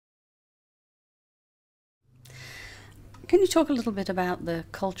Can you talk a little bit about the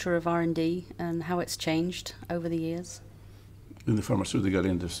culture of R&D and how it's changed over the years? In the pharmaceutical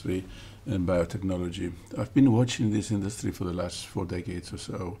industry and biotechnology, I've been watching this industry for the last 4 decades or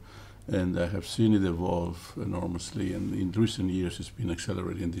so, and I have seen it evolve enormously, and in recent years it's been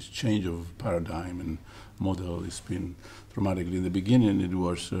accelerating. This change of paradigm and model has been dramatically. In the beginning it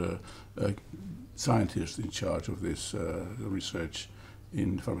was scientists in charge of this research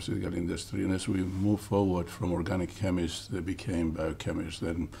in the pharmaceutical industry, and as we move forward from organic chemists, they became biochemists,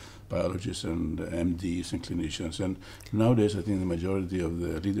 then biologists and MDs and clinicians. And nowadays I think the majority of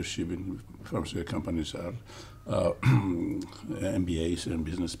the leadership in pharmaceutical companies are MBAs and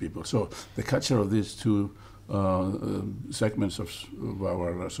business people. So the culture of these two segments of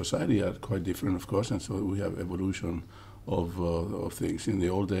our society are quite different, of course, and so we have evolution of things. In the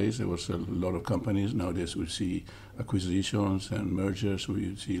old days, there was a lot of companies. Nowadays, we see acquisitions and mergers.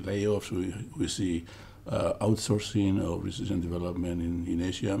 We see layoffs. We see outsourcing of research and development in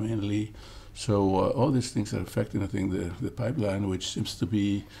Asia mainly. So all these things are affecting, I think, the pipeline, which seems to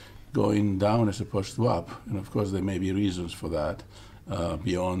be going down as opposed to up. And of course, there may be reasons for that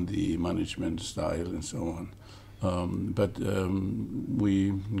beyond the management style and so on. But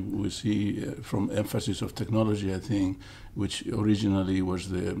we see from emphasis of technology, I think, which originally was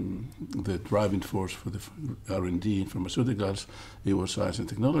the driving force for the R&D in pharmaceuticals, it was science and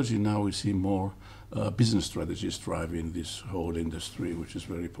technology. Now we see more business strategies driving this whole industry, which is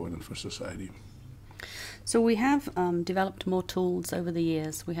very important for society. So we have developed more tools over the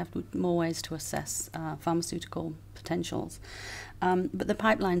years. We have more ways to assess pharmaceutical potentials. But the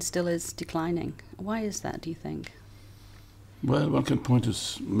pipeline still is declining. Why is that, do you think? Well, one can point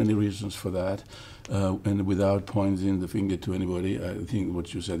to many reasons for that. And without pointing the finger to anybody, I think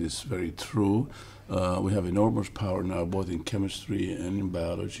what you said is very true. We have enormous power now, both in chemistry and in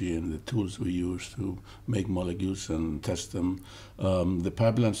biology, and the tools we use to make molecules and test them. The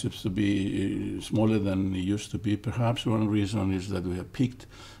pipeline seems to be smaller than it used to be. Perhaps one reason is that we have picked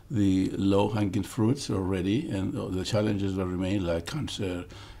the low-hanging fruits already, and the challenges that remain, like cancer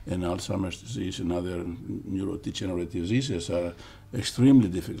and Alzheimer's disease and other neurodegenerative diseases, are extremely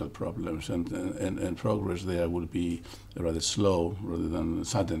difficult problems, and progress there will be rather slow rather than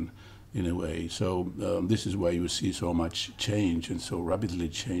sudden in a way. So this is why you see so much change and so rapidly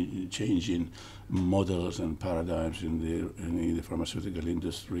changing models and paradigms in the pharmaceutical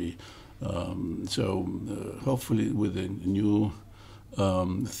industry. Hopefully with a new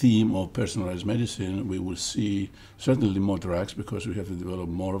theme of personalized medicine, we will see certainly more drugs, because we have to develop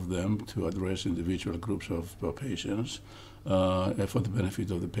more of them to address individual groups of patients for the benefit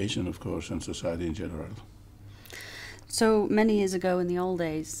of the patient, of course, and society in general. So many years ago, in the old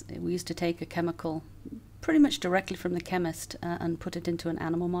days, we used to take a chemical pretty much directly from the chemist and put it into an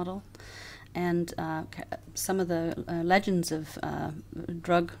animal model. And some of the legends of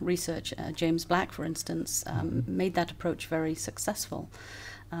drug research, James Black, for instance, made that approach very successful.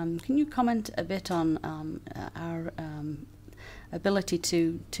 Can you comment a bit on our ability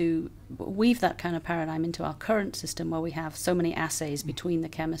to weave that kind of paradigm into our current system, where we have so many assays between the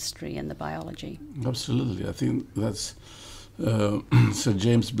chemistry and the biology? Absolutely. I think that's Sir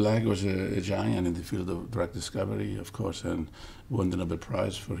James Black was a giant in the field of drug discovery, of course, and won the Nobel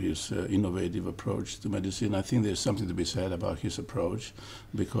Prize for his innovative approach to medicine. I think there's something to be said about his approach,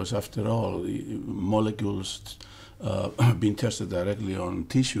 because after all, molecules being tested directly on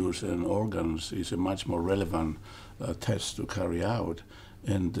tissues and organs is a much more relevant test to carry out.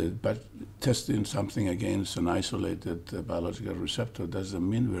 But testing something against an isolated biological receptor doesn't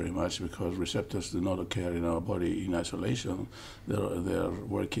mean very much, because receptors do not occur in our body in isolation. They're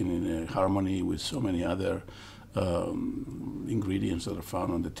working in harmony with so many other ingredients that are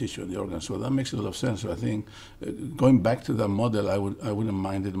found on the tissue and the organ. So that makes a lot of sense. So I think going back to that model, I wouldn't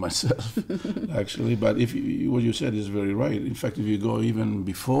mind it myself, actually. But what you said is very right. In fact, if you go even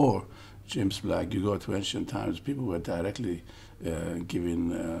before James Black, you go to ancient times, people were directly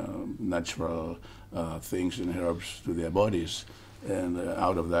giving natural things and herbs to their bodies. And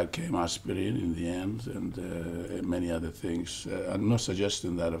out of that came aspirin in the end, and many other things. I'm not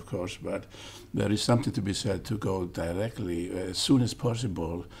suggesting that, of course, but there is something to be said to go directly, as soon as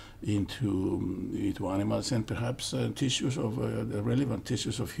possible, into animals and perhaps tissues of relevant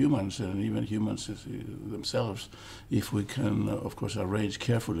tissues of humans, and even humans themselves, if we can, of course, arrange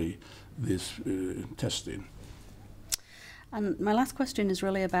carefully this testing. And my last question is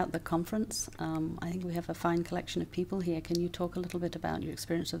really about the conference. I think we have a fine collection of people here. Can you talk a little bit about your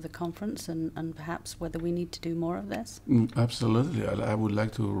experience of the conference and perhaps whether we need to do more of this? Absolutely. I would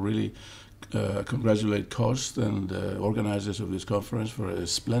like to really congratulate COST and organizers of this conference for a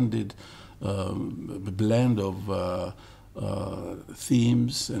splendid blend of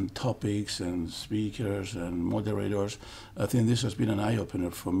themes and topics and speakers and moderators. I think this has been an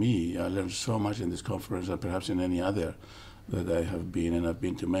eye-opener for me. I learned so much in this conference and perhaps in any other that I have been, and I've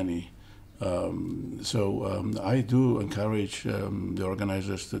been to many. I do encourage the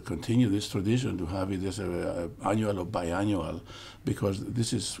organizers to continue this tradition, to have it as an annual or biannual, because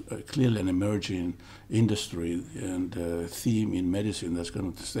this is clearly an emerging industry and theme in medicine that's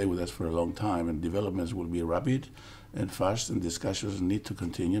going to stay with us for a long time, and developments will be rapid and fast, and discussions need to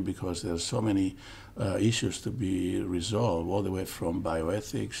continue because there are so many issues to be resolved, all the way from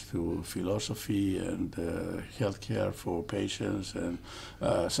bioethics to philosophy and healthcare for patients and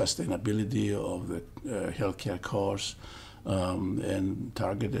sustainability of the healthcare costs and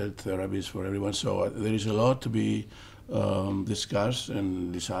targeted therapies for everyone. So there is a lot to be discussed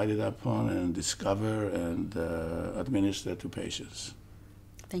and decided upon and discovered and administered to patients.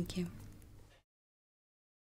 Thank you.